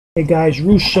Hey guys,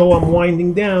 Russo, I'm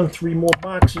winding down. 3 more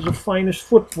boxes of Finest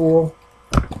Football.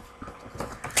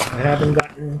 I haven't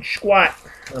gotten squat.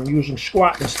 I'm using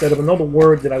squat instead of another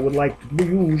word that I would like to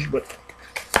use, but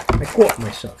I caught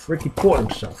myself. Ricky caught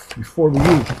himself before we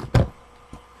used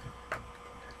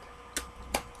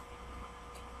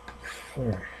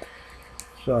it.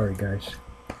 Sorry, guys.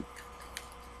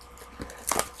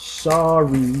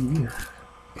 Sorry.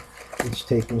 It's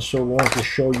taking so long to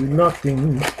show you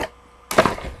nothing.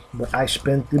 But I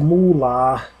spent the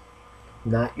moolah,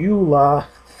 not you la.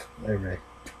 All right.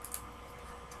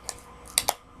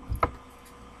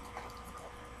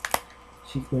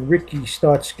 See, when Ricky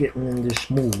starts getting in this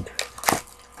mood,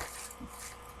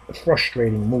 a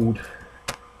frustrating mood,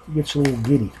 he gets a little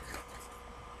giddy.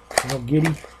 You know,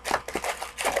 giddy?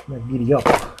 Not giddy up.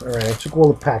 All right, I took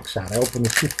all the packs out. I opened the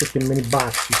 2 freaking mini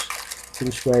boxes. So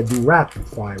this way I do rapid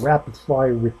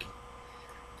fire Ricky.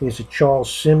 There's a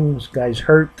Charles Sims, guy's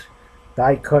hurt,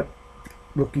 die cut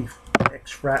rookie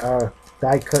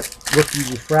die cut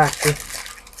rookie refractor.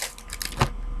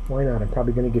 Why not? I'm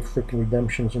probably gonna get freaking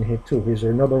redemptions in here too. Here's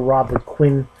another Robert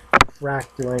Quinn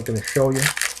refractor. I ain't gonna show you.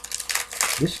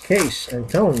 This case, I'm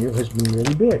telling you, has been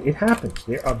really bad. It happens.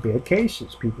 There are bad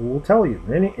cases. People will tell you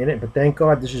in it. But thank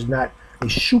God this is not a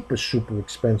super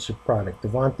expensive product.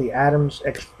 Devontae Adams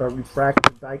extra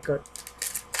refractor die cut.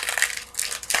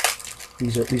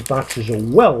 These boxes are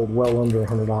well under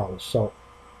 $100. So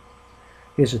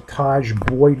here's a Taj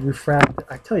Boyd refractor.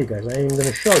 I tell you guys, I ain't even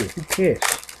gonna show you. Who cares?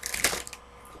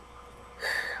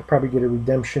 I'll probably get a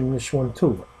redemption in this one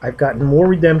too. I've gotten more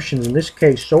redemptions in this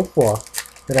case so far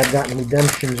than I've gotten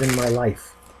redemptions in my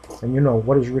life. And you know,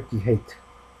 what does Ricky hate?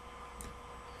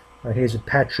 All right, here's a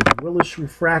Patrick Willis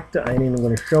refractor. I ain't even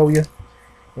gonna show you.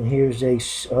 And here's a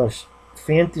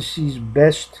Fantasy's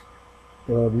Best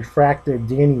refractor,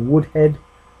 Danny Woodhead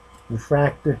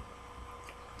refractor.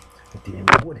 Danny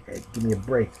Woodhead, give me a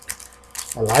break.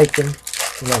 I like him.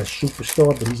 He's not a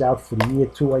superstar, but he's out for the year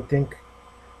too, I think.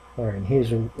 All right, and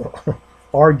here's a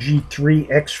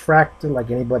RG3 X-Fractor,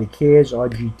 like anybody cares,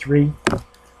 RG3.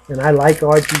 And I like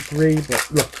RG3,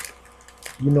 but look,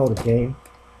 you know the game.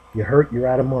 You're hurt, you're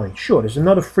out of mind. Sure, there's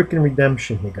another freaking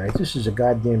redemption here, guys. This is a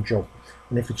goddamn joke.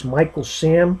 And if it's Michael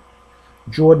Sam,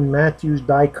 Jordan Matthews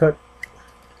die cut,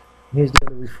 here's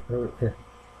the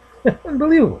other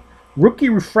unbelievable. Rookie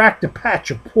refractor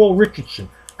patch of Paul Richardson.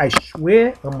 I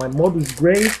swear on my mother's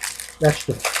grave, that's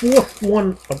the 4th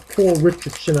one of Paul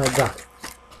Richardson I got.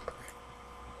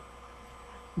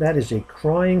 That is a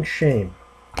crying shame.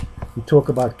 You talk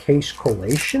about case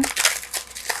collation.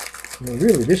 I mean,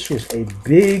 really, this was a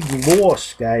big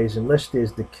loss, guys, unless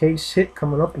there's the case hit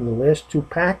coming up in the last 2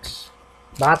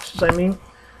 boxes, I mean.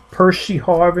 Percy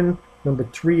Harvin, number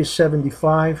 3 is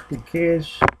 75. Who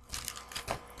cares?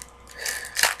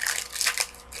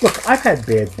 Look, I've had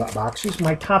bad boxes.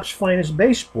 My Topps Finest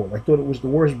Baseball. I thought it was the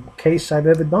worst case I've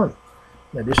ever done.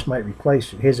 Now, this might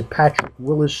replace it. Here's a Patrick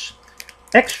Willis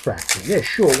X-Fractor. Yeah,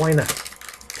 sure, why not?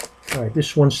 All right,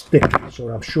 this one's thick, so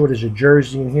I'm sure there's a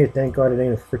jersey in here. Thank God it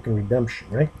ain't a freaking redemption,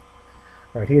 right?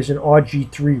 All right, here's an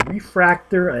RG3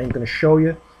 refractor. I ain't going to show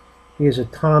you. Here's a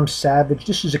Tom Savage.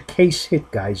 This is a case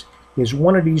hit, guys. There's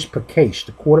one of these per case.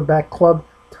 The Quarterback Club,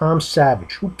 Tom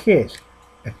Savage. Who cares?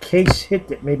 A case hit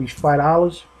that maybe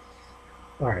 $5.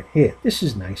 All right, here. This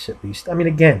is nice at least. I mean,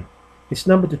 again, it's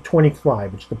numbered to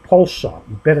 25. It's the Pulsar.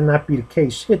 It better not be the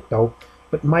case hit, though.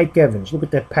 But Mike Evans, look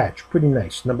at that patch. Pretty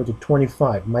nice. Number to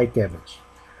 25, Mike Evans.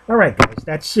 All right, guys,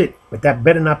 that's it. But that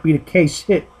better not be the case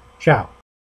hit. Ciao.